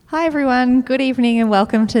Hi everyone, good evening and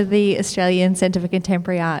welcome to the Australian Centre for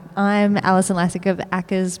Contemporary Art. I'm Alison Lassick of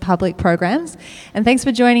ACCA's Public Programs, and thanks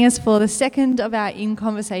for joining us for the second of our In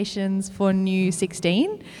Conversations for New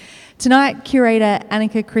 16. Tonight, curator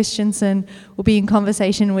Annika Christensen will be in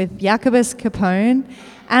conversation with Jacobus Capone,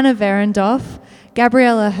 Anna Verendorf,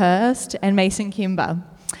 Gabriella Hurst and Mason Kimber.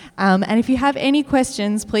 And if you have any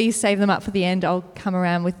questions, please save them up for the end. I'll come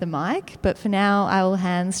around with the mic. But for now, I will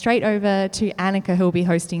hand straight over to Annika, who will be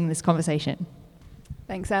hosting this conversation.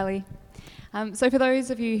 Thanks, Ali. So for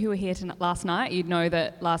those of you who were here last night, you'd know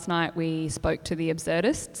that last night we spoke to the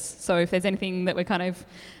absurdists. So if there's anything that we're kind of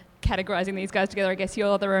categorising these guys together, I guess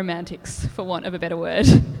you're the romantics, for want of a better word.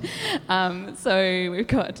 So we've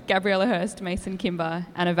got Gabriella Hurst, Mason Kimber,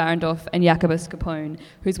 Anna Verendorf and Jacobus Capone,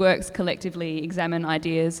 whose works collectively examine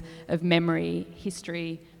ideas of memory,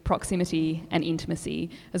 history, proximity and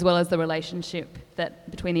intimacy, as well as the relationship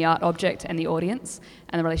between the art object and the audience,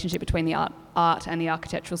 and the relationship between the art and the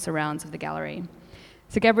architectural surrounds of the gallery.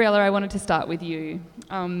 So Gabriella, I wanted to start with you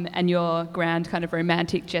and your grand kind of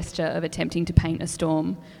romantic gesture of attempting to paint a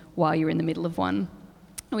storm while you're in the middle of one.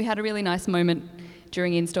 We had a really nice moment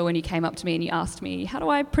during Install when you came up to me and you asked me, how do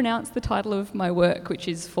I pronounce the title of my work, which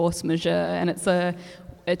is Force Majeure? And it's a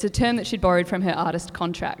term that she'd borrowed from her artist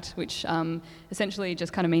contract, which essentially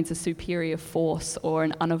just kind of means a superior force or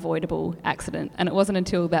an unavoidable accident. And it wasn't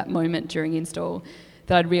until that moment during Install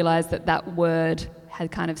that I'd realised that word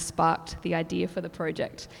had kind of sparked the idea for the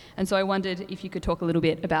project. And so I wondered if you could talk a little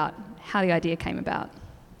bit about how the idea came about.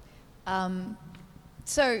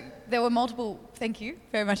 So there were multiple, thank you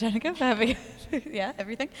very much, Annika, for having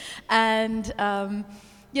everything. And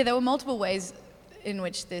there were multiple ways in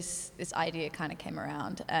which this idea kind of came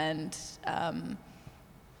around. And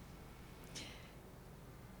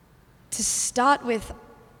to start with,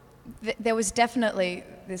 there was definitely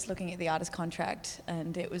this looking at the artist contract,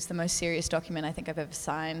 and it was the most serious document I think I've ever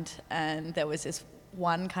signed. And there was this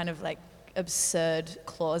one kind of like absurd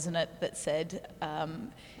clause in it that said,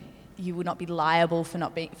 you would not be liable for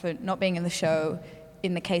not being in the show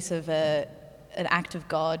in the case of an act of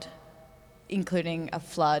God, including a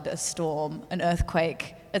flood, a storm, an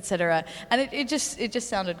earthquake, etc. And it just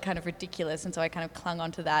sounded kind of ridiculous, and so I kind of clung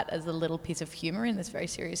onto that as a little piece of humour in this very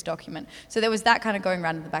serious document. So there was that kind of going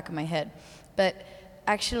around in the back of my head. But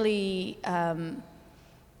actually,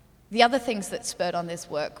 the other things that spurred on this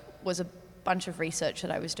work was a bunch of research that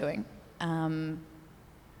I was doing.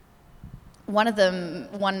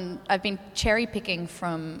 I've been cherry picking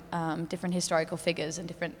from different historical figures and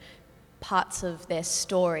different parts of their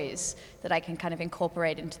stories that I can kind of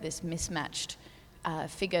incorporate into this mismatched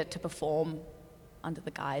figure to perform under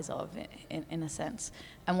the guise of, in a sense.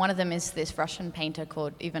 And one of them is this Russian painter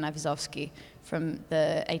called Ivan Aivazovsky from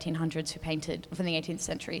the 1800s, from the 18th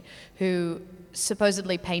century, who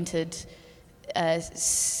supposedly painted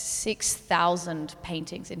 6,000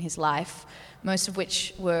 paintings in his life, most of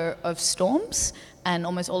which were of storms, and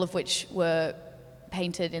almost all of which were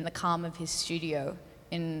painted in the calm of his studio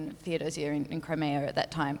in Theodosia in Crimea at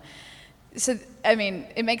that time. So, I mean,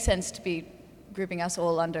 it makes sense to be grouping us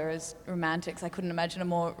all under as romantics. I couldn't imagine a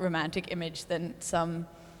more romantic image than some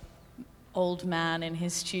old man in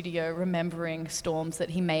his studio remembering storms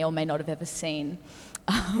that he may or may not have ever seen,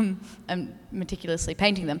 and meticulously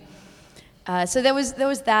painting them. So there was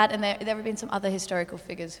that, and there have been some other historical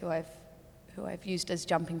figures who I've used as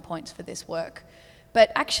jumping points for this work.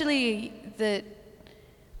 But actually,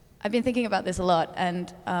 I've been thinking about this a lot,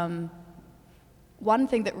 and one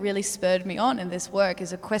thing that really spurred me on in this work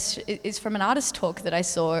is from an artist talk that I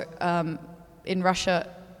saw in Russia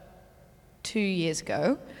 2 years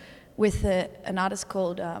ago with an artist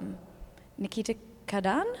called Nikita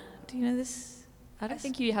Kadan. Do you know this artist? I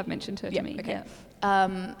think you have mentioned her to me. Okay. Yeah.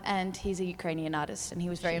 And he's a Ukrainian artist, and he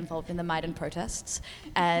was very involved in the Maidan protests.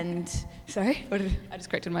 And sorry, I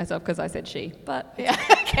just corrected myself because I said she, but yeah,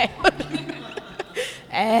 okay.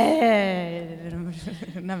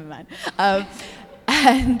 Never mind.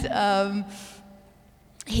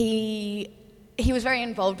 He was very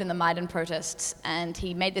involved in the Maidan protests, and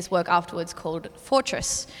he made this work afterwards called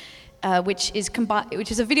Fortress, which is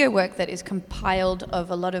a video work that is compiled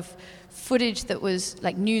of a lot of footage that was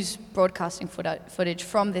like news broadcasting footage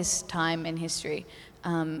from this time in history,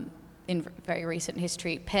 in very recent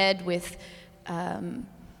history, paired with an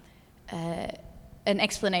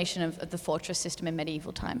explanation of the fortress system in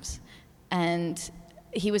medieval times. And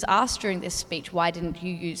he was asked during this speech, why didn't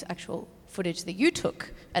you use actual footage that you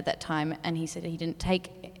took at that time? And he said he didn't take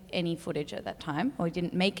any footage at that time, or he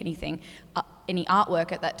didn't make any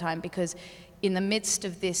artwork at that time, because in the midst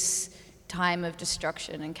of this time of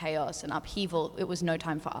destruction and chaos and upheaval, it was no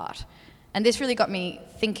time for art. And this really got me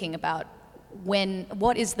thinking about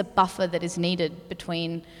what is the buffer that is needed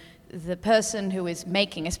between the person who is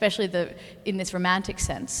making, especially in this romantic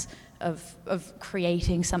sense of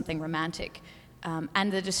creating something romantic,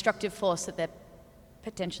 and the destructive force that they're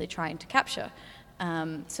potentially trying to capture.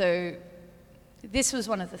 So this was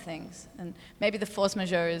one of the things, and maybe the force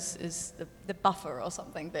majeure is the buffer or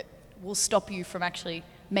something that will stop you from actually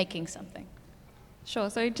making something.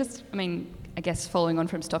 Sure. So I guess following on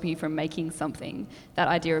from stopping you from making something, that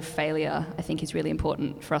idea of failure, I think, is really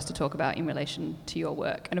important for us to talk about in relation to your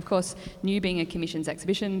work. And of course, New being a commissions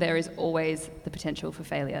exhibition, there is always the potential for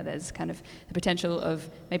failure. There's kind of the potential of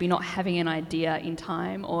maybe not having an idea in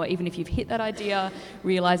time, or even if you've hit that idea,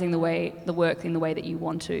 realising the work in the way that you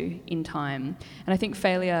want to in time. And I think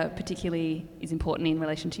failure particularly is important in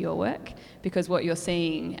relation to your work, because what you're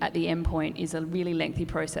seeing at the end point is a really lengthy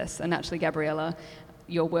process. And actually, Gabriella,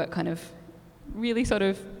 your work kind of really sort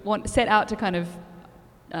of set out to kind of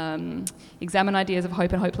examine ideas of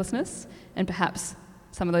hope and hopelessness, and perhaps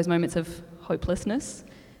some of those moments of hopelessness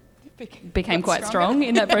became quite strong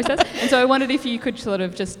in that process. And so I wondered if you could sort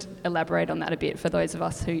of just elaborate on that a bit for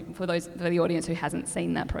the audience who hasn't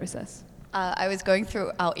seen that process. I was going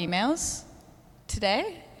through our emails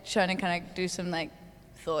today, trying to kind of do some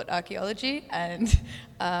thought archaeology, and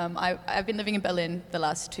I've been living in Berlin the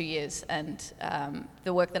last 2 years, and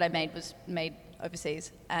the work that I made was made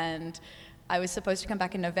overseas, and I was supposed to come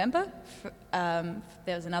back in November.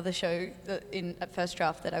 There was another show at First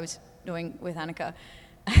Draft that I was doing with Annika,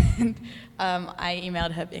 and I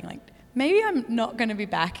emailed her being like, maybe I'm not going to be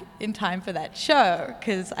back in time for that show,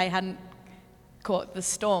 because I hadn't caught the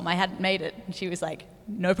storm, I hadn't made it, and she was like,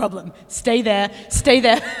 no problem, stay there,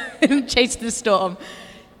 and chase the storm.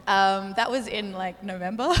 That was in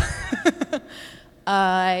November.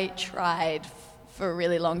 I tried for a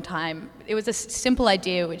really long time. It was a simple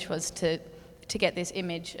idea, which was to get this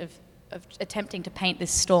image of attempting to paint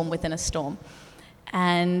this storm within a storm.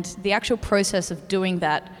 And the actual process of doing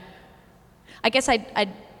that, I guess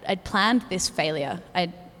I'd planned this failure,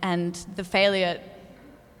 and the failure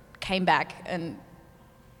came back and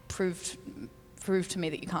proved to me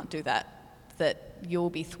that you can't do that you'll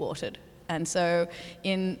be thwarted. And so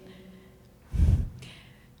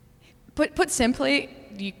put simply,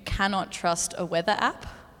 you cannot trust a weather app.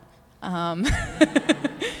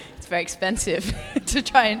 It's very expensive to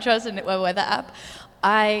try and trust a weather app.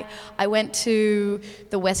 I went to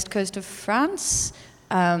the west coast of France,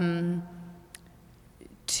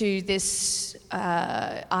 to this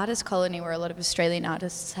artist colony where a lot of Australian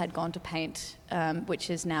artists had gone to paint, which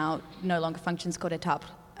is now no longer functions, called Étape,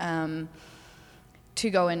 to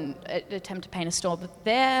go and attempt to paint a storm. But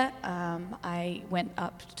there, I went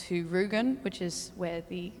up to Rügen, which is where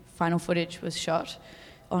the final footage was shot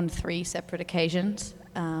on 3 separate occasions.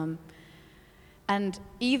 And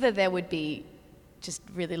either there would be just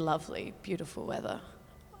really lovely, beautiful weather,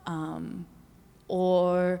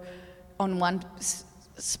 or on one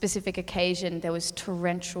specific occasion there was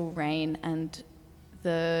torrential rain, and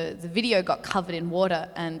the video got covered in water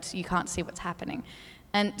and you can't see what's happening.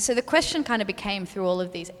 And so the question kind of became, through all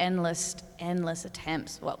of these endless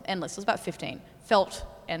attempts, well, endless, it was about 15, felt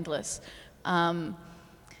endless,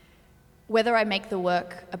 whether I make the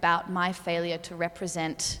work about my failure to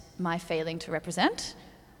represent my failing to represent,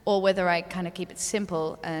 or whether I kind of keep it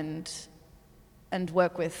simple and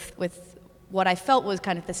work with what I felt was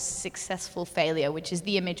kind of the successful failure, which is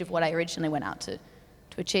the image of what I originally went out to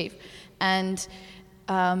achieve. And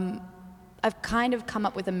I've kind of come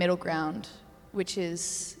up with a middle ground, which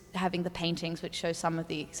is having the paintings which show some of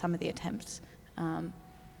the attempts.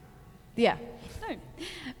 Yeah. No.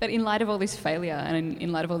 But in light of all this failure and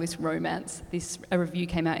in light of all this romance, a review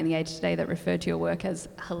came out in The Age today that referred to your work as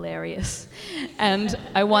hilarious. And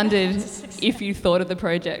I wondered if you thought of the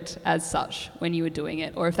project as such when you were doing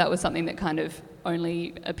it, or if that was something that kind of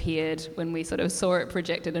only appeared when we sort of saw it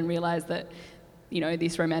projected and realised that,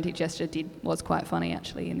 this romantic gesture was quite funny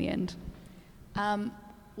actually in the end.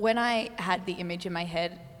 When I had the image in my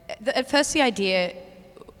head, at first the idea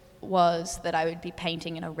was that I would be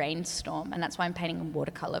painting in a rainstorm, and that's why I'm painting in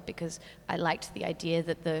watercolour, because I liked the idea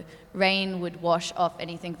that the rain would wash off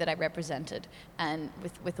anything that I represented, and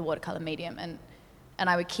with the watercolour medium, and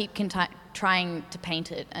I would keep trying to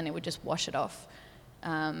paint it, and it would just wash it off.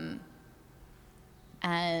 I'm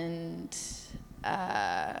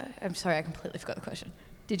sorry, I completely forgot the question.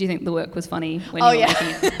 Did you think the work was funny when you were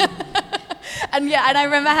making it? And I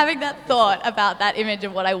remember having that thought about that image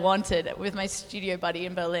of what I wanted with my studio buddy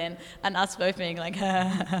in Berlin, and us both being like,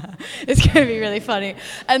 it's going to be really funny.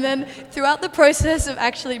 And then throughout the process of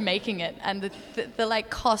actually making it, and the like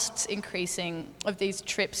costs increasing of these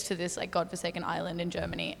trips to this like godforsaken island in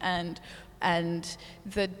Germany, and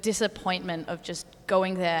the disappointment of just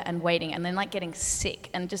going there and waiting and then like getting sick,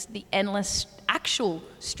 and just the endless actual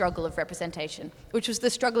struggle of representation, which was the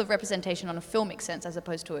struggle of representation on a filmic sense as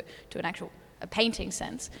opposed to an actual painting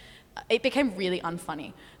sense, it became really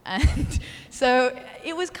unfunny. And so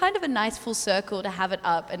it was kind of a nice full circle to have it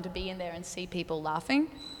up and to be in there and see people laughing,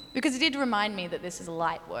 because it did remind me that this is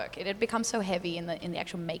light work. It had become so heavy in the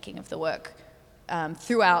actual making of the work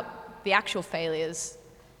throughout the actual failures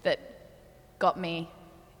that got me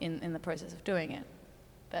in the process of doing it.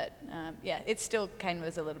 But it still came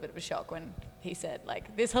as a little bit of a shock when he said,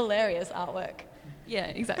 like, this hilarious artwork. Yeah,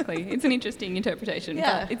 exactly. It's an interesting interpretation.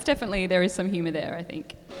 Yeah. But it's definitely, there is some humour there, I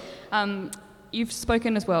think. You've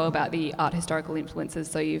spoken as well about the art historical influences.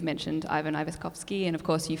 So you've mentioned Ivan Ivaskovsky, and of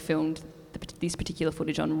course you filmed this particular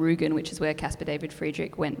footage on Rügen, which is where Caspar David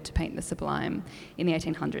Friedrich went to paint the sublime in the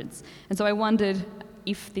 1800s. And so I wondered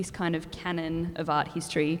if this kind of canon of art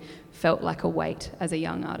history felt like a weight as a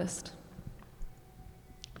young artist.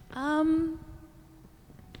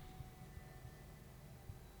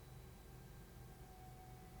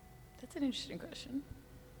 That's an interesting question.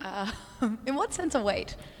 In what sense a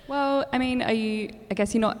weight? Well, I mean, I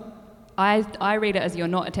guess you're not, I read it as you're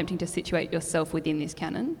not attempting to situate yourself within this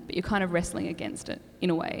canon, but you're kind of wrestling against it in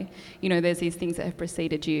a way. You know, there's these things that have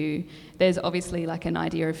preceded you. There's obviously like an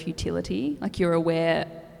idea of futility, like you're aware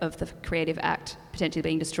of the creative act potentially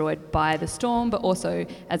being destroyed by the storm, but also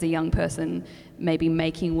as a young person maybe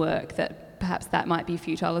making work that perhaps that might be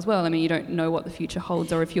futile as well. I mean, you don't know what the future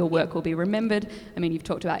holds or if your work will be remembered. I mean, you've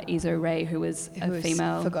talked about Iso Ray, who was a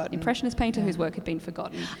female impressionist painter whose work had been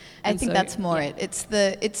forgotten. I think that's more it.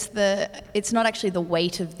 It's not actually the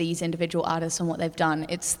weight of these individual artists and what they've done.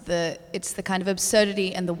 It's the kind of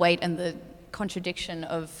absurdity and the weight and the contradiction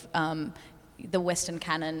of the Western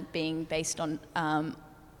canon being based on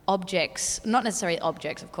objects, not necessarily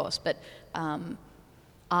objects, of course, but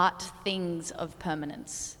art things of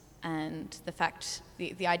permanence. And the fact,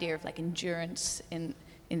 the idea of like endurance in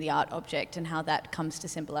the art object and how that comes to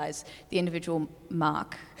symbolize the individual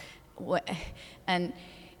mark. And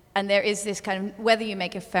there is this kind of, whether you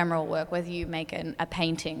make ephemeral work, whether you make a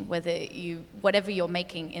painting, whatever you're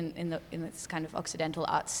making in this kind of Occidental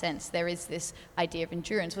art sense, there is this idea of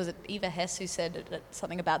endurance. Was it Eva Hess who said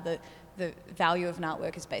something about the value of an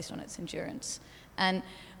artwork is based on its endurance? And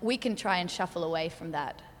we can try and shuffle away from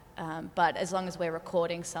that. But as long as we're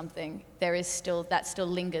recording something, that still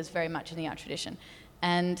lingers very much in the art tradition,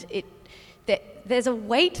 and there's a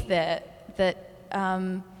weight there that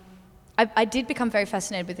I did become very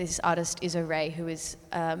fascinated with this artist Iso Ray, who is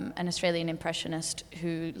an Australian impressionist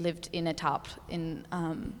who lived in Étampes in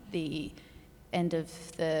the end of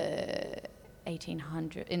the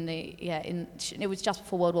 1800s. It was just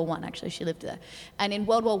before World War I. Actually, she lived there, and in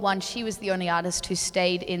World War I, she was the only artist who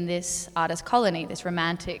stayed in this artist colony, this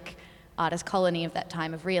romantic artist colony of that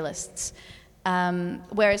time of realists.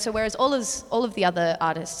 Whereas all of the other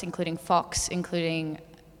artists, including Fox, including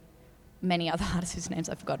many other artists whose names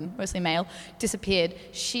I've forgotten, mostly male, disappeared.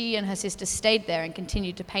 She and her sister stayed there and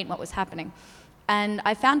continued to paint what was happening. And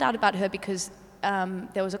I found out about her because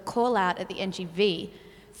there was a call out at the NGV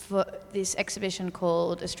for this exhibition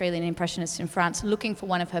called Australian Impressionists in France, looking for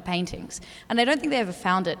one of her paintings. And I don't think they ever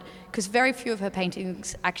found it, because very few of her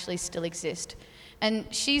paintings actually still exist. And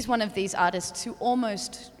she's one of these artists who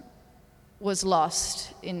almost was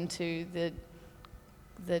lost into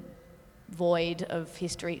the void of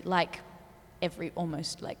history,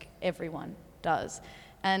 almost like everyone does.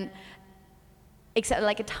 And except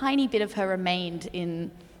like a tiny bit of her remained in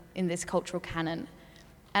this cultural canon.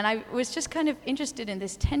 And I was just kind of interested in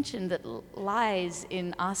this tension that lies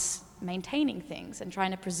in us maintaining things and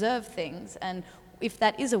trying to preserve things, and if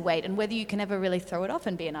that is a weight, and whether you can ever really throw it off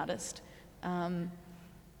and be an artist. So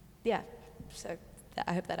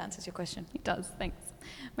I hope that answers your question. It does, thanks.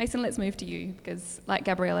 Mason, let's move to you, because like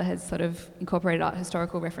Gabriella has sort of incorporated art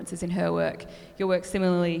historical references in her work, your work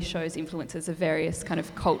similarly shows influences of various kind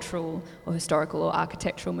of cultural or historical or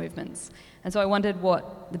architectural movements. And so I wondered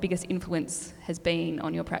what the biggest influence has been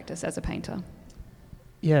on your practice as a painter.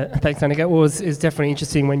 Yeah, thanks, Annika. Well, it's definitely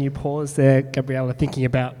interesting when you pause there, Gabriella, thinking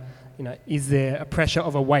about, is there a pressure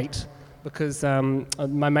of a weight? Because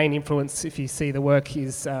my main influence, if you see the work,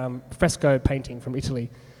 is fresco painting from Italy.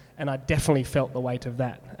 And I definitely felt the weight of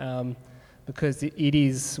that. Because it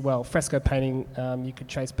is, fresco painting you could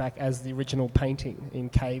trace back as the original painting in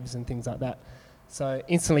caves and things like that. So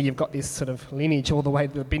instantly you've got this sort of lineage all the way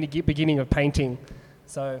to the beginning of painting.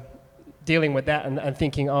 So dealing with that and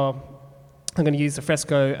thinking, I'm going to use the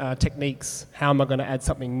fresco techniques. How am I going to add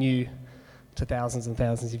something new to thousands and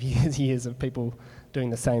thousands of years of people doing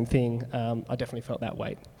the same thing? I definitely felt that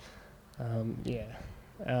weight.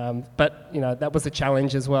 But that was a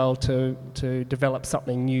challenge as well to develop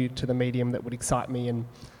something new to the medium that would excite me and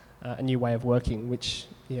a new way of working, which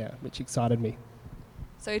excited me.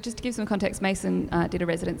 So just to give some context, Mason did a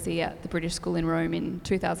residency at the British School in Rome in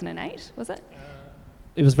 2008, was it?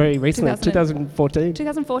 It was very recently, 2014.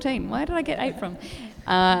 2014. Where did I get 8 from?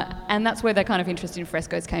 And that's where that kind of interest in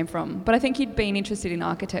frescoes came from. But I think you'd been interested in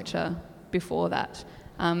architecture before that.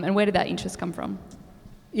 And where did that interest come from?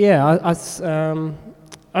 Yeah,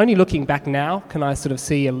 only looking back now can I sort of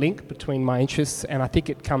see a link between my interests, and I think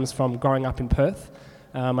it comes from growing up in Perth.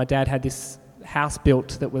 My dad had this house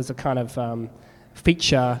built that was a kind of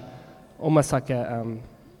feature, almost like a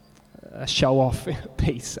show-off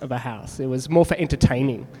piece of a house. It was more for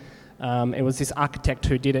entertaining. It was this architect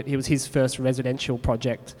who did it. It was his first residential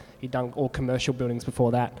project. He'd done all commercial buildings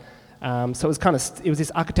before that. So it was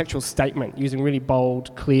this architectural statement using really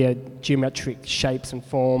bold, clear, geometric shapes and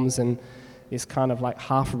forms, and this kind of like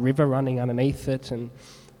half river running underneath it. And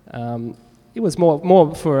it was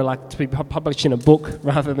more for like to be published in a book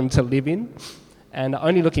rather than to live in. And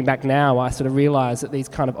only looking back now, I sort of realise that these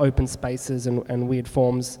kind of open spaces and weird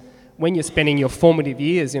forms, when you're spending your formative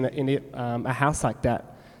years in a house like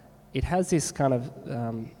that, it has this kind of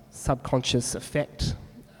subconscious effect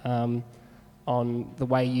on the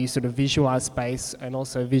way you sort of visualise space and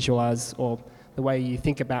also visualise or the way you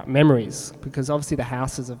think about memories, because obviously the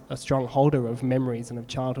house is a strong holder of memories and of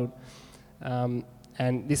childhood.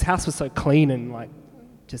 And this house was so clean and like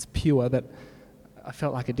just pure that I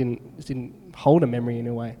felt like it didn't hold a memory in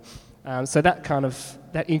a way. So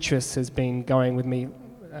that interest has been going with me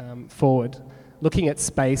forward, looking at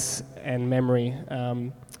space and memory,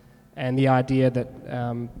 and the idea that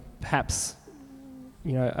perhaps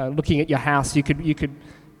looking at your house, you could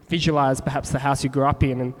visualize perhaps the house you grew up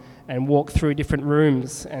in and walk through different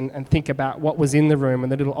rooms and think about what was in the room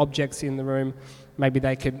and the little objects in the room. Maybe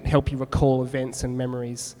they could help you recall events and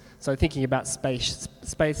memories. So thinking about space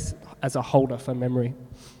as a holder for memory.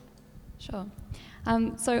 Sure.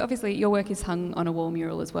 So obviously your work is hung on a wall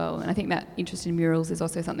mural as well, and I think that interest in murals is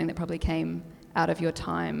also something that probably came out of your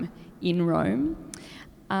time in Rome.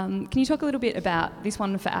 Can you talk a little bit about, this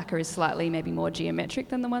one for ACCA is slightly maybe more geometric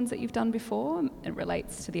than the ones that you've done before. It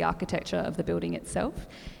relates to the architecture of the building itself.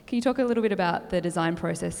 Can you talk a little bit about the design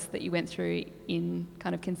process that you went through in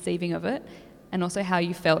kind of conceiving of it, and also how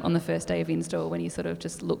you felt on the first day of install when you sort of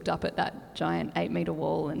just looked up at that giant 8-metre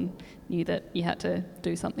wall and knew that you had to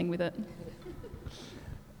do something with it?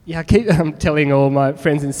 Yeah, I keep telling all my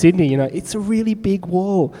friends in Sydney, it's a really big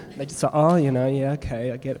wall. They just say, yeah,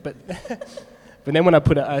 okay, I get it. But then when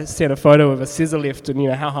I sent a photo of a scissor lift and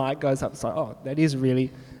how high it goes up, it's like, that is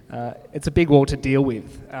really, it's a big wall to deal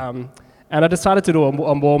with. And I decided to do a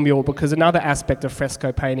wall mural because another aspect of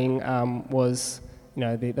fresco painting was,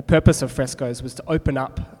 the purpose of frescoes was to open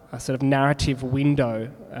up a sort of narrative window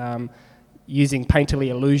using painterly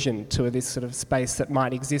illusion to this sort of space that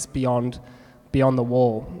might exist beyond the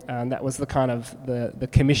wall. And that was the kind of the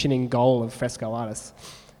commissioning goal of fresco artists.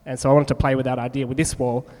 And so I wanted to play with that idea. With this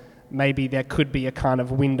wall, maybe there could be a kind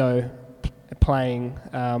of window playing,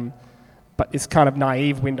 but it's kind of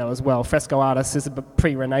naive window as well. Fresco artists, this is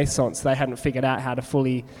pre-Renaissance, they hadn't figured out how to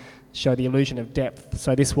fully show the illusion of depth.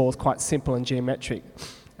 So this wall is quite simple and geometric,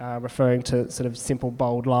 referring to sort of simple,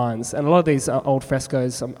 bold lines. And a lot of these old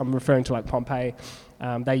frescoes, I'm referring to like Pompeii,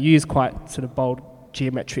 they use quite sort of bold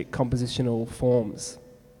geometric compositional forms.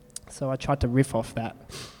 So I tried to riff off that.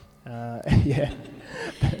 Yeah.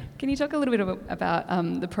 Can you talk a little bit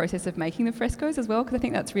about the process of making the frescoes as well? Because I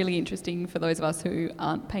think that's really interesting for those of us who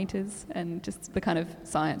aren't painters, and just the kind of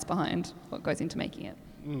science behind what goes into making it.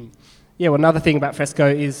 Yeah, well, another thing about fresco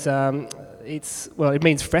is it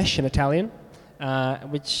means fresh in Italian,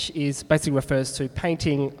 which basically refers to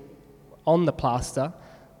painting on the plaster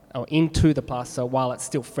or into the plaster while it's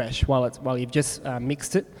still fresh, while you've just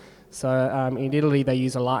mixed it. So in Italy they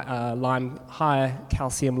use a high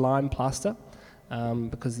calcium lime plaster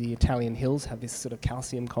because the Italian hills have this sort of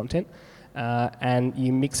calcium content, and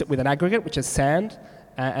you mix it with an aggregate, which is sand,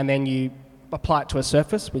 and then you apply it to a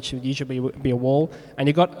surface, which would usually be a wall, and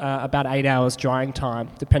you've got about 8 hours drying time,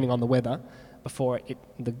 depending on the weather, before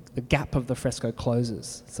the gap of the fresco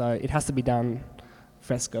closes. So it has to be done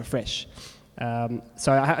fresco fresh.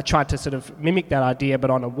 So I tried to sort of mimic that idea, but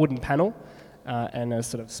on a wooden panel and a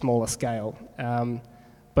sort of smaller scale.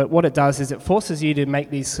 But what it does is it forces you to make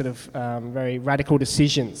these sort of very radical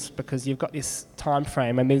decisions, because you've got this time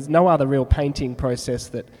frame, and there's no other real painting process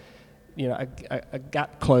that, you know, a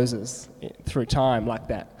gap closes through time like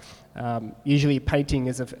that. Usually painting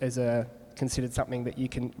is considered something that you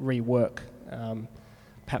can rework,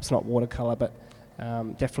 perhaps not watercolour, but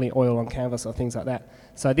definitely oil on canvas or things like that.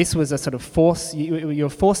 So this was a sort of force. You're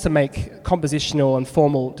forced to make compositional and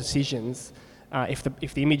formal decisions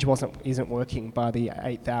if the image isn't working by the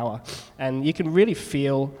 8th hour, and you can really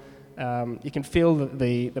feel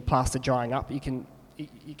the plaster drying up. You can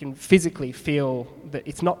physically feel that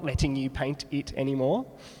it's not letting you paint it anymore.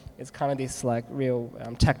 It's kind of this like real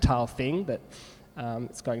tactile thing that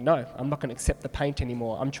it's going, no, I'm not going to accept the paint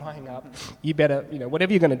anymore. I'm drying up. You better, you know,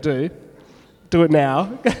 whatever you're going to do it now,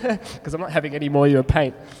 because I'm not having any more of your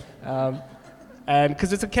paint. And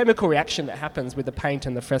because it's a chemical reaction that happens with the paint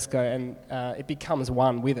and the fresco, and it becomes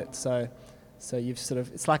one with it. So you've sort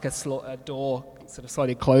of, it's like a door sort of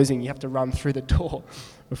slowly closing. You have to run through the door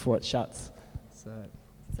before it shuts. So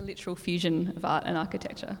it's a literal fusion of art and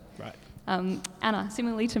architecture. Right. Anna,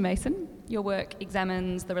 similarly to Mason, your work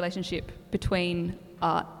examines the relationship between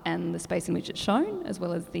art and the space in which it's shown, as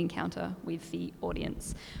well as the encounter with the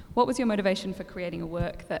audience. What was your motivation for creating a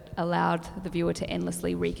work that allowed the viewer to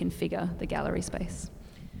endlessly reconfigure the gallery space?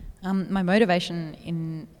 My motivation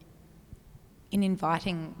in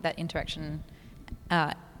inviting that interaction,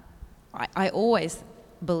 I always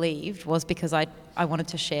believed was because I wanted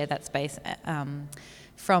to share that space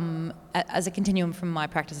as a continuum from my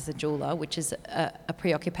practice as a jeweller, which is a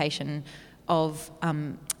preoccupation of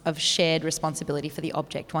shared responsibility for the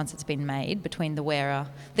object once it's been made between the wearer.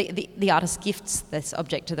 The artist gifts this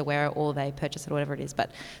object to the wearer, or they purchase it or whatever it is,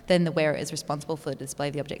 but then the wearer is responsible for the display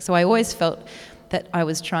of the object. So I always felt that I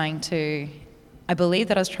believed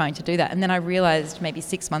that I was trying to do that. And then I realised maybe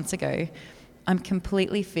 6 months ago, I'm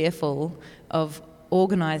completely fearful of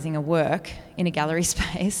organising a work in a gallery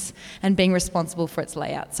space and being responsible for its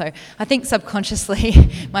layout. So I think subconsciously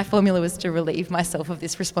my formula was to relieve myself of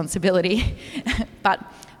this responsibility. but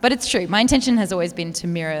it's true. My intention has always been to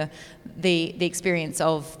mirror the experience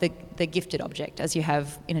of the gifted object as you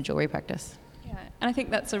have in a jewellery practice. Yeah, and I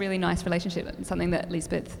think that's a really nice relationship. It's something that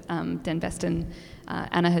Lisbeth Den Vesten,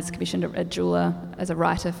 Anna has commissioned a jeweller as a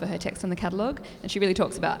writer for her text on the catalogue, and she really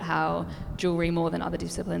talks about how jewellery, more than other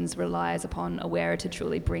disciplines, relies upon a wearer to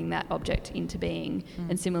truly bring that object into being.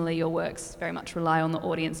 And similarly, your works very much rely on the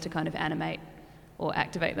audience to kind of animate or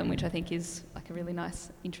activate them, which I think is like a really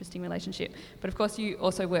nice, interesting relationship. But of course, you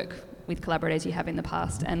also work with collaborators you have in the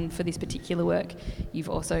past, and for this particular work, you've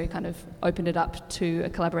also kind of opened it up to a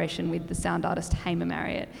collaboration with the sound artist Hamer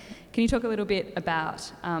Marriott. Can you talk a little bit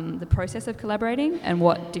about the process of collaborating and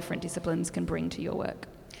what different disciplines can bring to your work?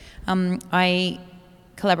 I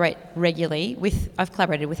collaborate regularly I've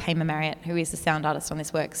collaborated with Hamer Marriott, who is the sound artist on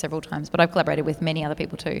this work, several times, but I've collaborated with many other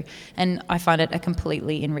people too, and I find it a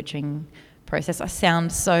completely enriching process. I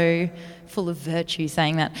sound so full of virtue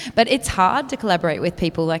saying that, but it's hard to collaborate with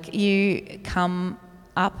people. Like, you come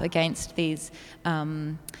up against these,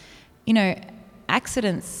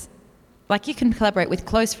 accidents. Like, you can collaborate with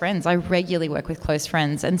close friends. I regularly work with close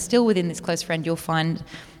friends, and still within this close friend, you'll find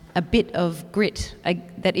a bit of grit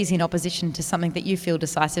that is in opposition to something that you feel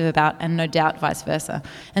decisive about, and no doubt vice versa.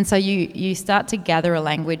 And so you start to gather a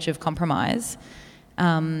language of compromise,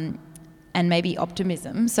 and maybe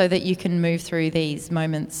optimism, so that you can move through these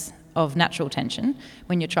moments of natural tension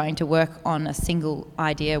when you're trying to work on a single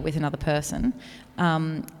idea with another person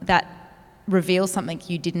that reveals something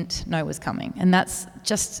you didn't know was coming. And it's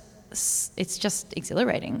just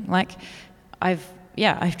exhilarating. Like, I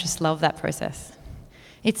just love that process.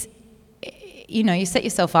 It's, you set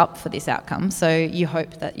yourself up for this outcome, so you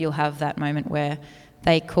hope that you'll have that moment where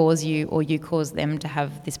they cause you or you cause them to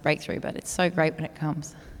have this breakthrough, but it's so great when it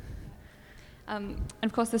comes. And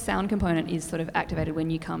of course, the sound component is sort of activated when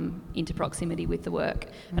you come into proximity with the work.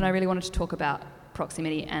 And I really wanted to talk about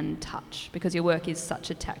proximity and touch, because your work is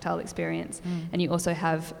such a tactile experience, and you also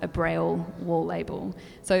have a Braille wall label.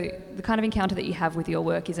 So the kind of encounter that you have with your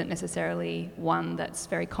work isn't necessarily one that's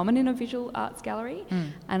very common in a visual arts gallery.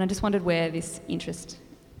 And I just wondered where this interest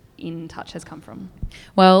in touch has come from.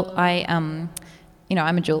 Well, I'm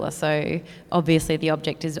a jeweller, so obviously the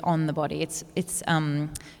object is on the body. It's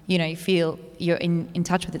you feel you're in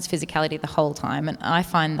touch with its physicality the whole time, and I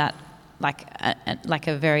find that like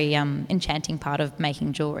a very enchanting part of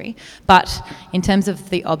making jewellery. But in terms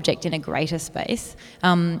of the object in a greater space,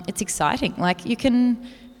 it's exciting. Like,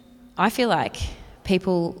 I feel like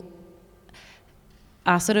people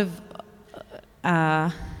are sort of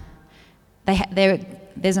they're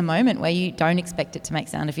there's a moment where you don't expect it to make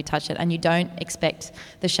sound if you touch it, and you don't expect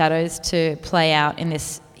the shadows to play out in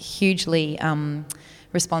this hugely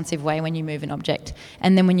responsive way when you move an object.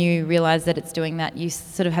 And then when you realise that it's doing that, you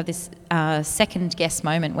sort of have this second guess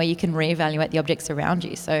moment where you can reevaluate the objects around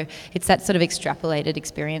you. So it's that sort of extrapolated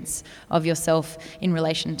experience of yourself in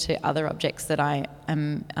relation to other objects that I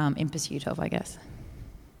am in pursuit of, I guess.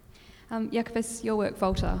 Jacobus, your work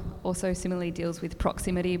Volta also similarly deals with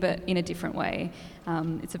proximity, but in a different way.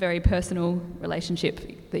 It's a very personal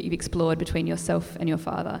relationship that you've explored between yourself and your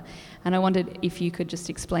father. And I wondered if you could just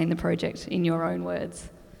explain the project in your own words.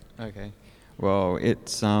 Okay. Well,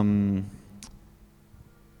 it's Annika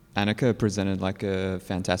presented like a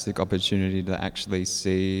fantastic opportunity to actually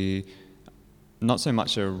see not so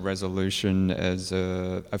much a resolution as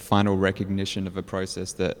a final recognition of a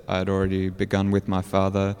process that I'd already begun with my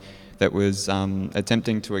father, that was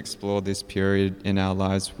attempting to explore this period in our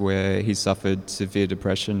lives where he suffered severe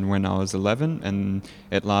depression when I was 11, and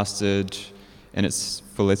it lasted in its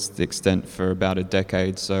fullest extent for about a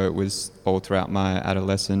decade, so it was all throughout my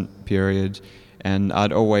adolescent period. And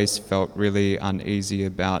I'd always felt really uneasy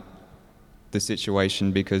about the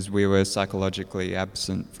situation because we were psychologically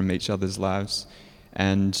absent from each other's lives.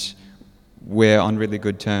 And we're on really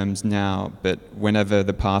good terms now, but whenever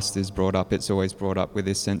the past is brought up, it's always brought up with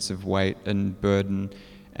this sense of weight and burden,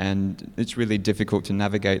 and it's really difficult to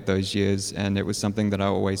navigate those years, and it was something that I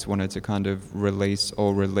always wanted to kind of release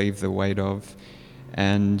or relieve the weight of.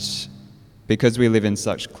 And because we live in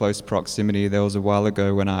such close proximity, there was a while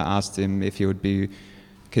ago when I asked him if he would be,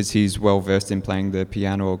 because he's well versed in playing the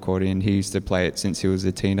piano accordion, he used to play it since he was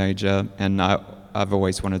a teenager, and I've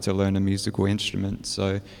always wanted to learn a musical instrument,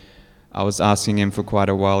 so I was asking him for quite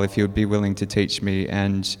a while if he would be willing to teach me,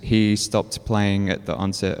 and he stopped playing at the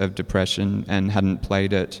onset of depression and hadn't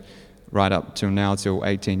played it right up till now, till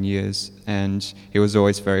 18 years. And he was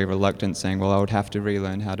always very reluctant, saying, well, I would have to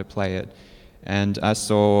relearn how to play it. And I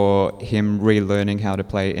saw him relearning how to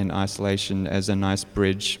play in isolation as a nice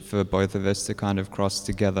bridge for both of us to kind of cross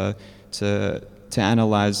together, to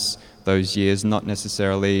analyse those years, not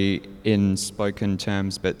necessarily in spoken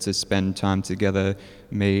terms, but to spend time together,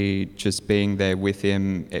 me just being there with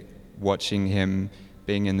him, watching him,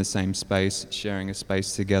 being in the same space, sharing a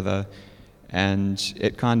space together. And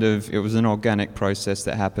it was an organic process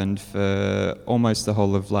that happened for almost the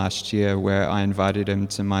whole of last year, where I invited him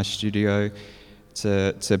to my studio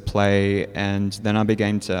to play, and then I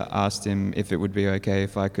began to ask him if it would be okay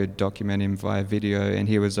if I could document him via video, and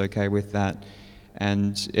he was okay with that.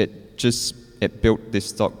 And it built this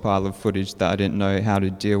stockpile of footage that I didn't know how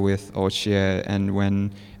to deal with or share. And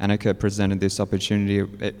when Annika presented this opportunity,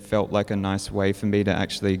 it felt like a nice way for me to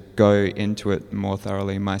actually go into it more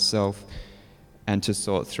thoroughly myself and to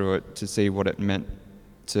sort through it, to see what it meant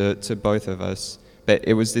to both of us. But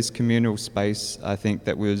it was this communal space, I think,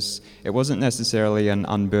 it wasn't necessarily an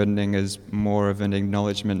unburdening, as more of an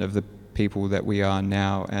acknowledgement of the people that we are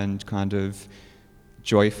now, and kind of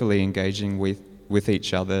joyfully engaging with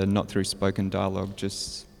each other, not through spoken dialogue,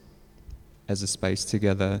 just as a space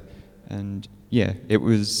together. And yeah, it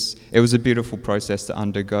was a beautiful process to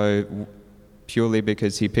undergo, purely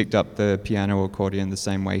because he picked up the piano accordion the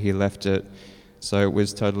same way he left it. So it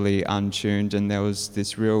was totally untuned, and there was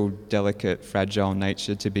this real delicate, fragile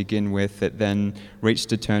nature to begin with that then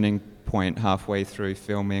reached a turning point halfway through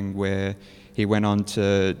filming, where he went on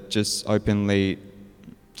to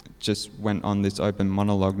went on this open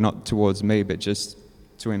monologue, not towards me, but just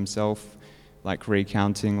to himself, like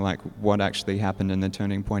recounting like what actually happened and the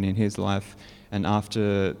turning point in his life. And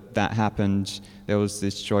after that happened, there was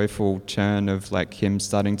this joyful turn of like him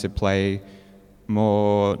starting to play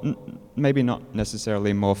more, maybe not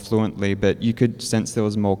necessarily more fluently, but you could sense there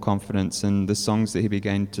was more confidence, and the songs that he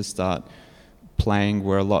began to start playing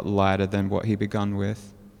were a lot lighter than what he begun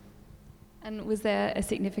with. And was there a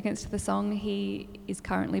significance to the song he is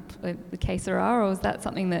currently the Que Sera, or was that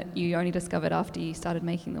something that you only discovered after you started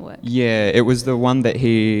making the work? Yeah, it was the one that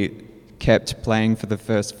he kept playing for the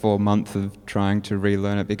first 4 months of trying to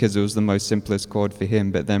relearn it, because it was the most simplest chord for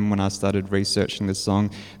him. But then when I started researching the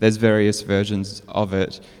song, there's various versions of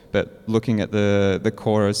it, but looking at the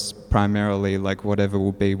chorus primarily, like whatever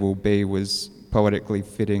will be, was poetically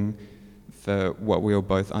fitting for what we were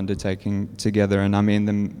both undertaking together. And I mean,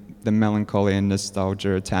 the melancholy and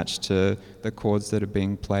nostalgia attached to the chords that are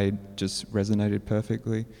being played just resonated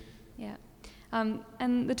perfectly. Yeah.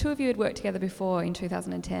 And the two of you had worked together before in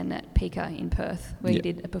 2010 at Pika in Perth, where you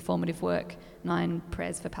did a performative work, 9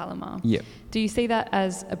 Prayers for Palomar. Yeah. Do you see that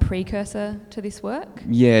as a precursor to this work?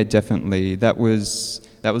 Yeah, definitely. That was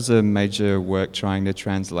a major work trying to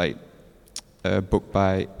translate a book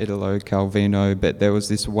by Italo Calvino, but there was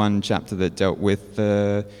this one chapter that dealt with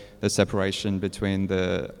the separation between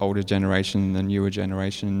the older generation and the newer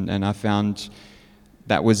generation, and I found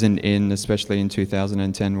that was especially in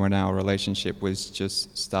 2010 when our relationship was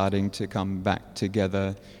just starting to come back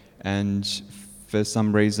together, and for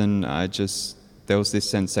some reason there was this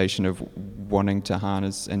sensation of wanting to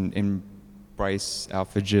harness and embrace our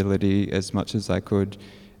fragility as much as I could.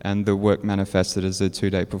 And the work manifested as a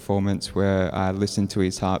 2-day performance where I listened to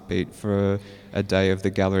his heartbeat for a day of the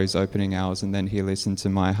gallery's opening hours, and then he listened to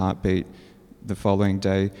my heartbeat the following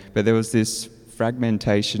day. But there was this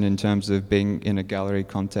fragmentation in terms of being in a gallery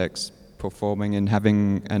context, performing and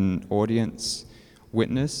having an audience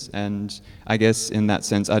witness. And I guess in that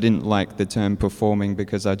sense, I didn't like the term performing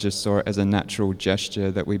because I just saw it as a natural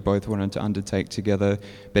gesture that we both wanted to undertake together.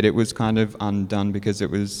 But it was kind of undone because it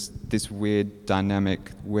was this weird dynamic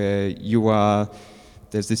where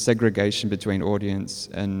there's this segregation between audience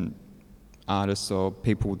and artists or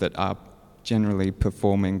people that are generally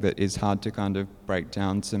performing that is hard to kind of break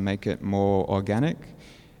down to make it more organic.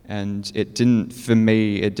 And it didn't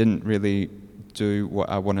really do what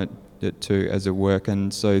I wanted it to as a work,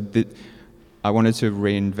 and so I wanted to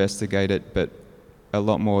reinvestigate it, but a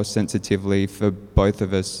lot more sensitively for both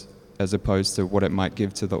of us as opposed to what it might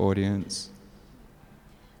give to the audience.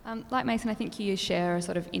 Like Mason, I think you share a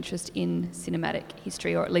sort of interest in cinematic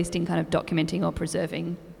history, or at least in kind of documenting or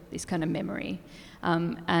preserving this kind of memory.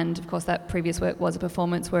 And of course that previous work was a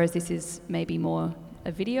performance, whereas this is maybe more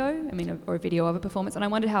a video, or a video of a performance. And I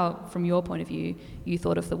wondered how, from your point of view, you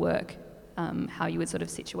thought of the work, how you would sort of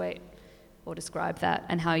situate or describe that,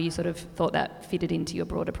 and how you sort of thought that fitted into your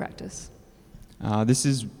broader practice.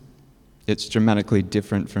 It's dramatically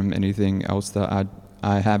different from anything else that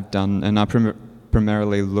I have done, and I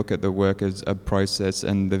primarily look at the work as a process,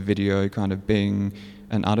 and the video kind of being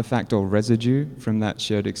an artifact or residue from that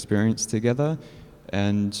shared experience together.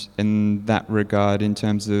 And in that regard, in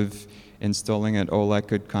terms of installing it, all I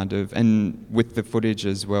could and with the footage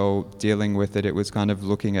as well, dealing with it, it was kind of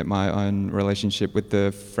looking at my own relationship with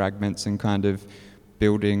the fragments and kind of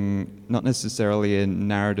building, not necessarily a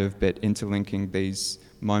narrative, but interlinking these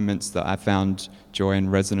moments that I found joy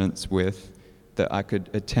and resonance with, that I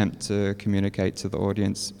could attempt to communicate to the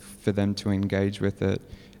audience for them to engage with it.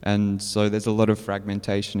 And so there's a lot of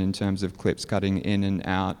fragmentation in terms of clips cutting in and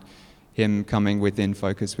out, him coming within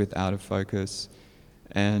focus with out of focus,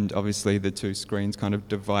 and obviously the two screens kind of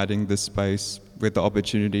dividing the space with the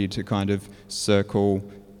opportunity to kind of circle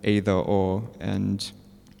either or. And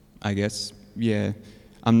I guess, I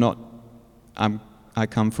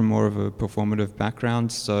come from more of a performative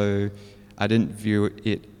background, so I didn't view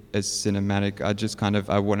it as cinematic.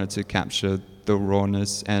 I wanted to capture the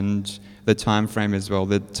rawness and the time frame as well.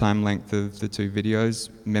 The time length of the two videos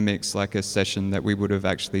mimics like a session that we would have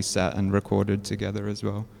actually sat and recorded together as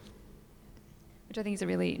well. Which I think is a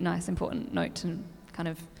really nice, important note to kind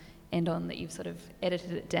of end on, that you've sort of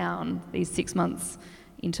edited it down, these 6 months,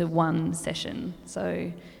 into one session.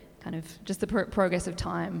 So kind of just the progress of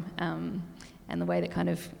time, and the way that kind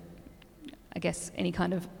of, I guess, any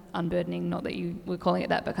kind of unburdening, not that you were calling it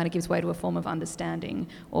that, but kind of gives way to a form of understanding,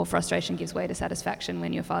 or frustration gives way to satisfaction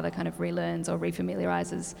when your father kind of relearns or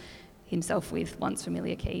refamiliarises himself with once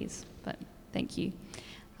familiar keys. But thank you.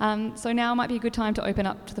 So now might be a good time to open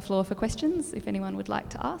up to the floor for questions, if anyone would like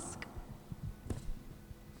to ask.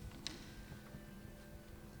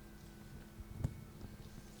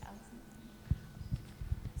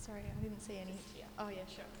 Sorry, I didn't see any. Oh, yeah,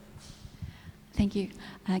 sure. Thank you.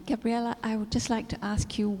 Gabriella, I would just like to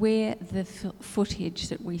ask you where the footage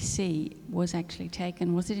that we see was actually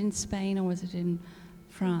taken. Was it in Spain or was it in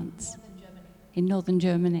France? Northern Germany. In northern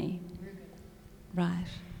Germany? Rügen. Right.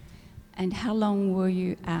 And how long were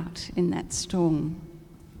you out in that storm?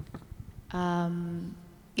 In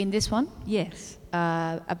this one, Yes.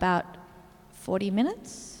 about 40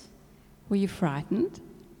 minutes. Were you frightened?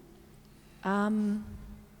 Not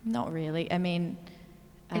really.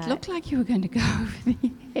 It looked like you were going to go over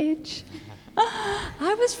the edge.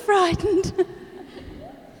 I was frightened.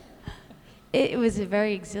 It was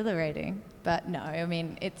very exhilarating, but no,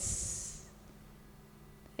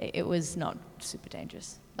 it was not super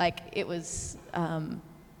dangerous. It was,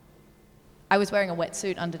 I was wearing a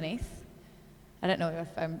wetsuit underneath. I don't know if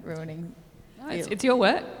I'm ruining No, it's your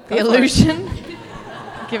work. the illusion.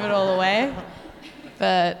 Give it all away.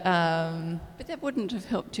 But But that wouldn't have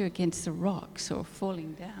helped you against the rocks or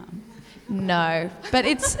falling down. no, but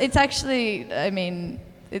it's actually,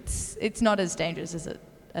 it's not as dangerous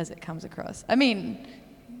as it comes across.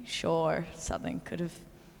 Sure, something could have.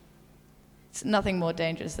 It's nothing more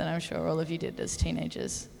dangerous than I'm sure all of you did as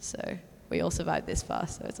teenagers. So we all survived this far,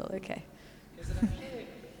 so it's all okay.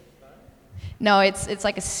 No, it's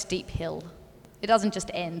like a steep hill. It doesn't just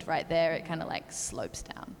end right there, it kind of like slopes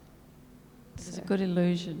down. It was a good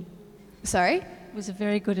illusion. Sorry? It was a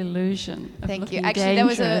very good illusion. Thank you. Looking Actually,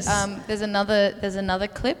 dangerous. there's another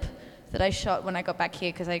clip that I shot when I got back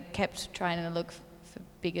here because I kept trying to look for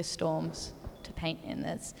bigger storms to paint in.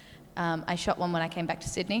 I shot one when I came back to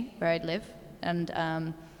Sydney, where I'd live, and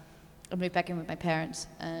I moved back in with my parents,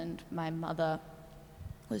 and my mother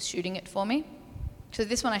was shooting it for me. So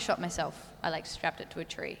this one I shot myself. I like strapped it to a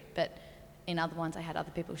tree, but in other ones I had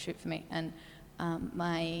other people shoot for me. And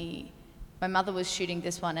my mother was shooting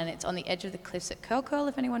this one, and it's on the edge of the cliffs at Curl Curl,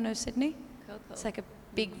 if anyone knows Sydney. It's like a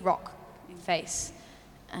big rock face.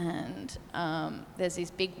 And there's these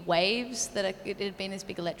big waves it had been this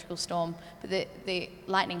big electrical storm, but the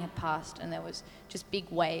lightning had passed, and there was just big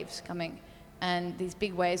waves coming. And these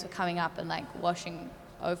big waves were coming up and like washing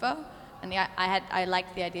over. And I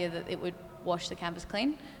liked the idea that it would wash the canvas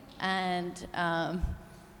clean. And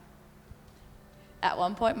at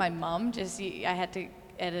one point, my mum I had to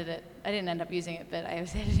edit it. I didn't end up using it, but I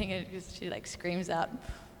was editing it because she like screams out,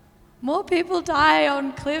 "More people die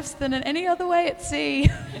on cliffs than in any other way at sea."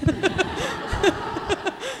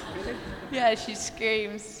 Yeah, she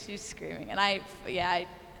screams. She's screaming. And I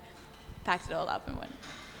packed it all up and went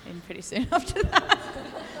in pretty soon after that.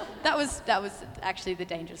 That was actually the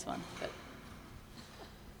dangerous one. But.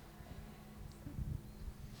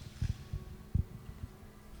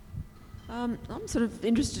 I'm sort of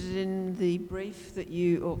interested in the brief that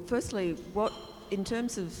firstly, what, in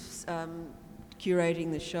terms of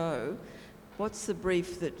curating the show, what's the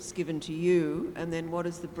brief that's given to you, and then what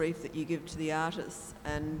is the brief that you give to the artists,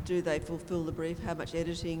 and do they fulfil the brief? How much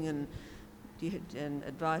editing and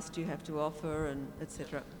advice do you have to offer, and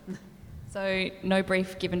etc.? So no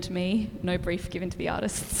brief given to me, no brief given to the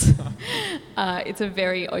artists. It's a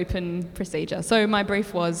very open procedure. So my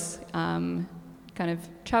brief was kind of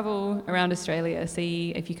travel around Australia,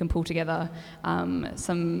 see if you can pull together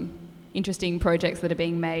some interesting projects that are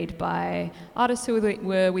being made by artists who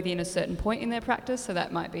were within a certain point in their practice, so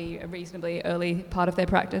that might be a reasonably early part of their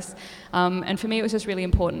practice. And for me it was just really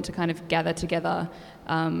important to kind of gather together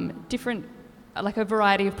different, like a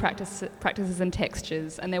variety of practices and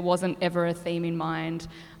textures, and there wasn't ever a theme in mind.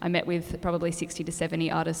 I met with probably 60 to 70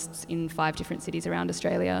 artists in 5 different cities around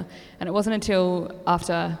Australia, and it wasn't until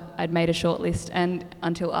after I'd made a short list and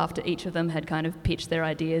until after each of them had kind of pitched their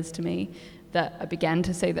ideas to me that I began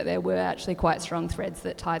to see that there were actually quite strong threads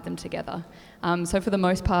that tied them together. So for the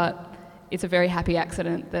most part, it's a very happy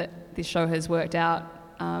accident that this show has worked out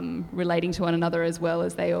relating to one another as well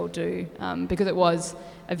as they all do, because it was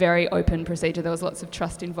a very open procedure. There was lots of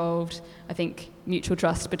trust involved, I think mutual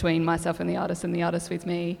trust between myself and the artist with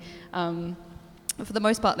me. For the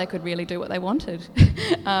most part, they could really do what they wanted.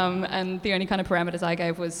 And the only kind of parameters I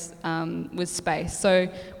gave was space. So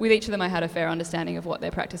with each of them, I had a fair understanding of what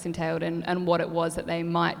their practice entailed and what it was that they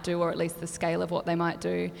might do, or at least the scale of what they might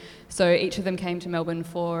do. So each of them came to Melbourne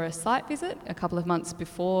for a site visit a couple of months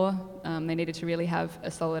before. They needed to really have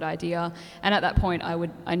a solid idea. And at that point,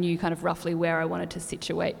 I knew kind of roughly where I wanted to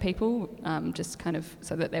situate people, just kind of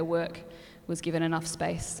so that their work was given enough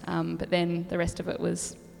space. But then the rest of it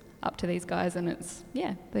was up to these guys, and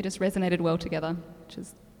they just resonated well together,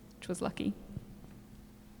 which was lucky.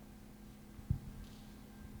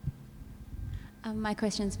 My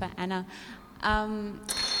question's for Anna.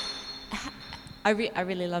 I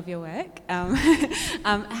really love your work.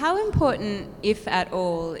 How important, if at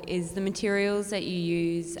all, is the materials that you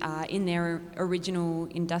use in their original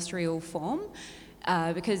industrial form?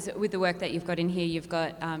 Because with the work that you've got in here, you've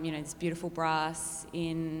got this beautiful brass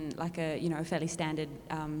in like a fairly standard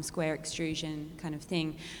square extrusion kind of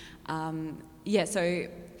thing. So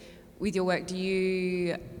with your work,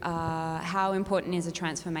 how important is a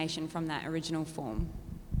transformation from that original form?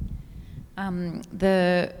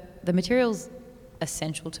 The material's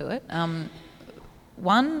essential to it.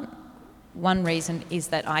 One reason is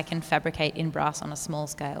that I can fabricate in brass on a small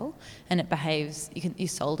scale, and it behaves, you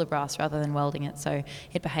solder brass rather than welding it, so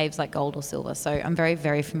it behaves like gold or silver. So I'm very,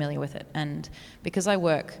 very familiar with it. And because I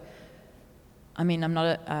work, I'm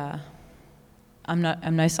no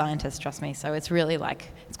scientist, trust me, so it's really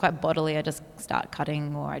it's quite bodily. I just start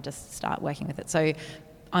cutting or I just start working with it. So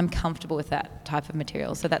I'm comfortable with that type of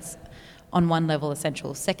material. So that's on one level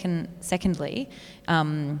essential. Secondly,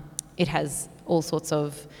 it has all sorts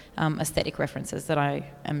of aesthetic references that I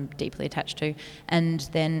am deeply attached to. And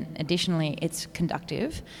then additionally, it's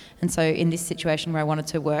conductive. And so in this situation where I wanted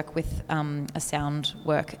to work with a sound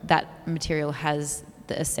work, that material has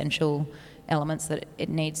the essential elements that it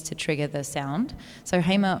needs to trigger the sound. So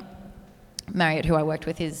Hamer Marriott, who I worked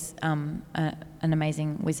with, is an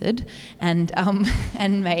amazing wizard, and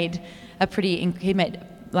made a pretty. He made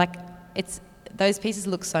those pieces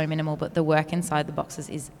look so minimal, but the work inside the boxes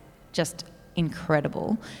is just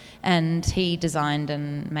incredible. And he designed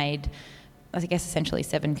and made, I guess, essentially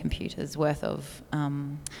 7 computers worth of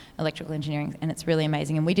electrical engineering, and it's really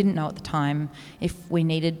amazing. And we didn't know at the time if we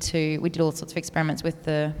needed to. We did all sorts of experiments with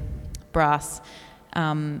the brass.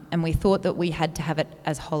 And we thought that we had to have it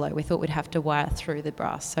as hollow. We thought we'd have to wire through the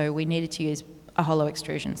brass, so we needed to use a hollow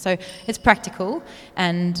extrusion. So it's practical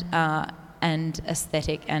and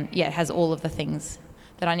aesthetic, and it has all of the things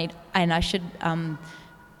that I need. And I should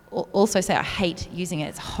also say I hate using it.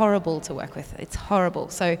 It's horrible to work with. It's horrible.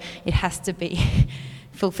 So it has to be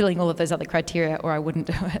fulfilling all of those other criteria, or I wouldn't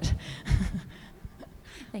do it.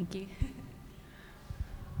 Thank you.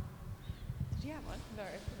 Did you have one? No.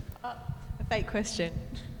 A fake question.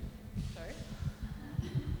 Sorry.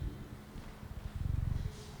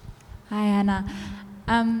 Hi, Hannah.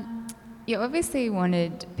 You obviously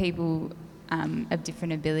wanted people of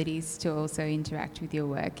different abilities to also interact with your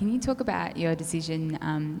work. Can you talk about your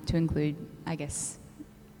decision to include, I guess,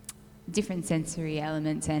 different sensory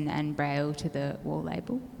elements and Braille to the wall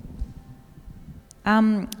label?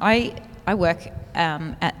 I work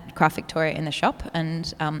at Craft Victoria in the shop,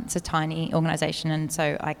 and it's a tiny organisation, and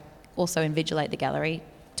so I also invigilate the gallery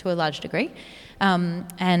to a large degree.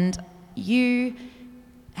 And you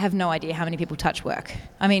have no idea how many people touch work.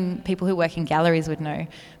 I mean, people who work in galleries would know,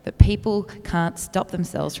 but people can't stop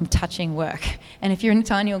themselves from touching work. And if you're in a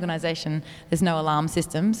tiny organisation, there's no alarm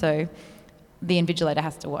system, so the invigilator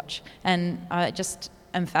has to watch. And I just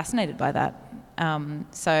am fascinated by that.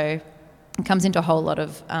 So it comes into a whole lot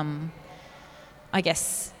of,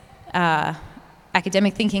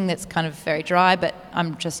 academic thinking that's kind of very dry, but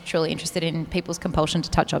I'm just truly interested in people's compulsion to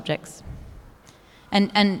touch objects.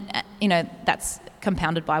 And that's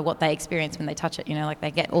compounded by what they experience when they touch it.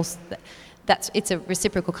 They get all. It's a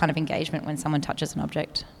reciprocal kind of engagement when someone touches an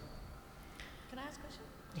object. Can I ask a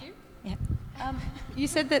question? Yeah. You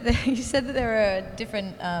said that there are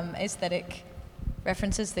different aesthetic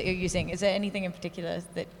references that you're using. Is there anything in particular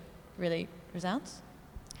that really resounds?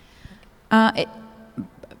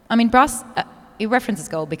 Brass. It references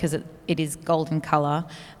gold because it is gold in colour,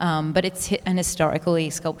 but it's an historically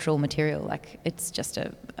sculptural material. It's just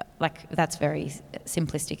that's very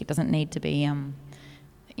simplistic. It doesn't need to be,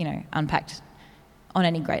 unpacked on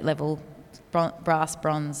any great level. Brass,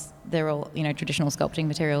 bronze, they're all, traditional sculpting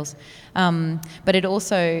materials. But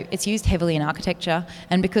it's used heavily in architecture,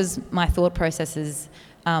 and because my thought processes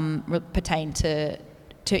pertain to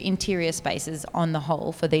interior spaces on the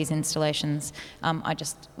whole for these installations, I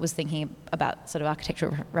just was thinking about sort of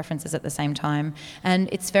architectural references at the same time, and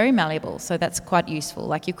it's very malleable, so that's quite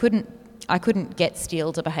useful. I couldn't get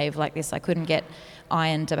steel to behave like this, I couldn't get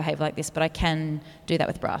iron to behave like this, but I can do that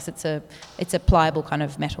with brass. It's a pliable kind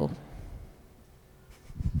of metal.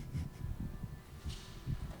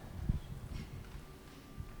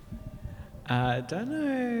 I don't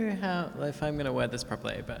know if I'm going to word this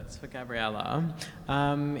properly, but it's for Gabriella.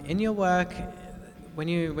 In your work, when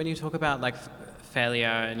you talk about failure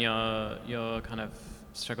and your kind of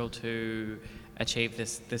struggle to achieve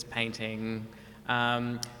this painting,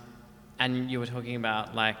 and you were talking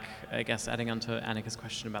about I guess adding on to Annika's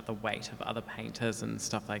question about the weight of other painters and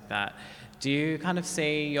stuff like that. Do you kind of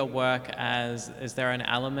see your work as, is there an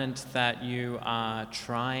element that you are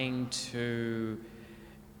trying to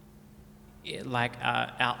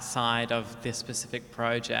outside of this specific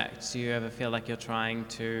project? Do you ever feel like you're trying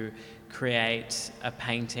to create a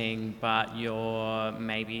painting but you're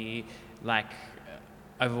maybe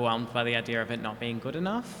overwhelmed by the idea of it not being good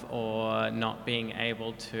enough, or not being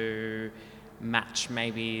able to match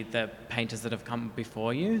maybe the painters that have come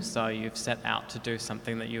before you, so you've set out to do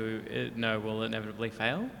something that you know will inevitably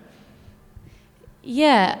fail?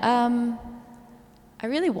 Yeah, I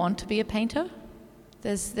really want to be a painter.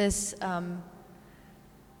 There's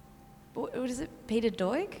what is it, Peter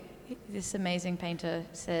Doig? This amazing painter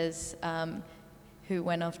says, who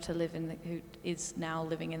went off to live who is now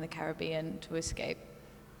living in the Caribbean to escape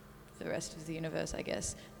the rest of the universe, I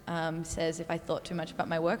guess, says if I thought too much about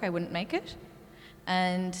my work, I wouldn't make it.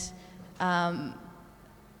 And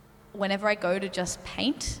whenever I go to just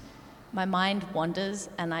paint, my mind wanders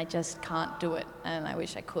and I just can't do it, and I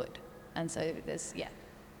wish I could. And so there's,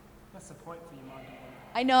 That's the point for your mind to wander.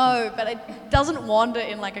 I know, but it doesn't wander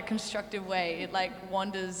in a constructive way. It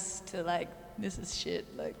wanders to this is shit.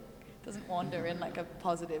 It doesn't wander in a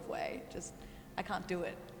positive way. Just, I can't do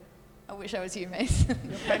it. I wish I was you, Mason.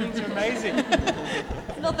 Your paintings are amazing.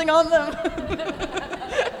 Nothing on them.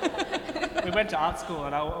 We We went to art school,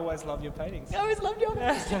 and I always loved your paintings. I always loved your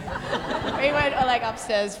paintings. We went like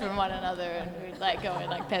upstairs from one another, and we'd like go and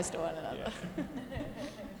like pester one another. Yeah.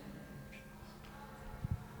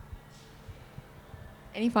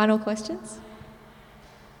 Any final questions?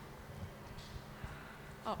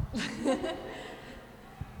 Oh.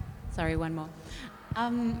 Sorry, one more.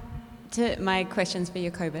 To my questions for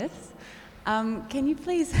Jacobus. Can you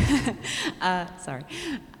please,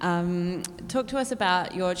 talk to us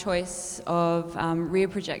about your choice of rear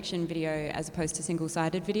projection video as opposed to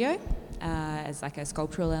single-sided video as like a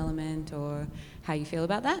sculptural element, or how you feel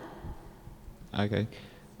about that? Okay.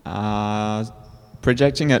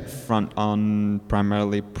 Projecting it front on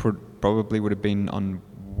primarily probably would have been on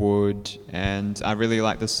wood, and I really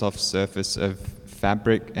like the soft surface of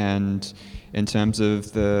fabric. And in terms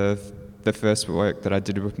of the first work that I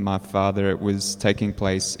did with my father, it was taking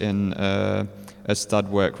place in a stud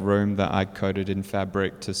work room that I coated in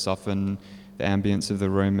fabric to soften the ambience of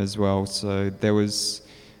the room as well. So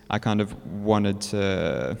I kind of wanted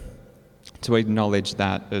to acknowledge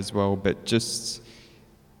that as well, but just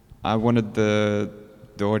I wanted the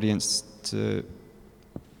audience to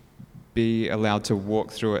be allowed to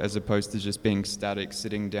walk through it as opposed to just being static,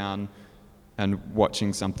 sitting down and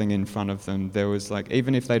watching something in front of them. There was like,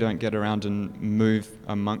 even if they don't get around and move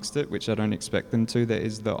amongst it, which I don't expect them to, there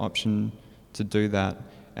is the option to do that.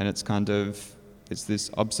 And it's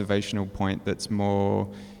this observational point that's more,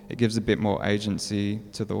 it gives a bit more agency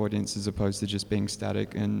to the audience as opposed to just being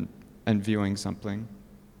static and viewing something.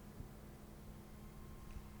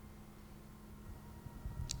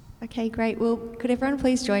 Okay, great. Well, could everyone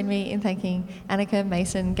please join me in thanking Annika,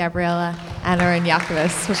 Mason, Gabriella, Anna and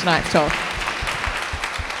Jacobus for tonight's talk.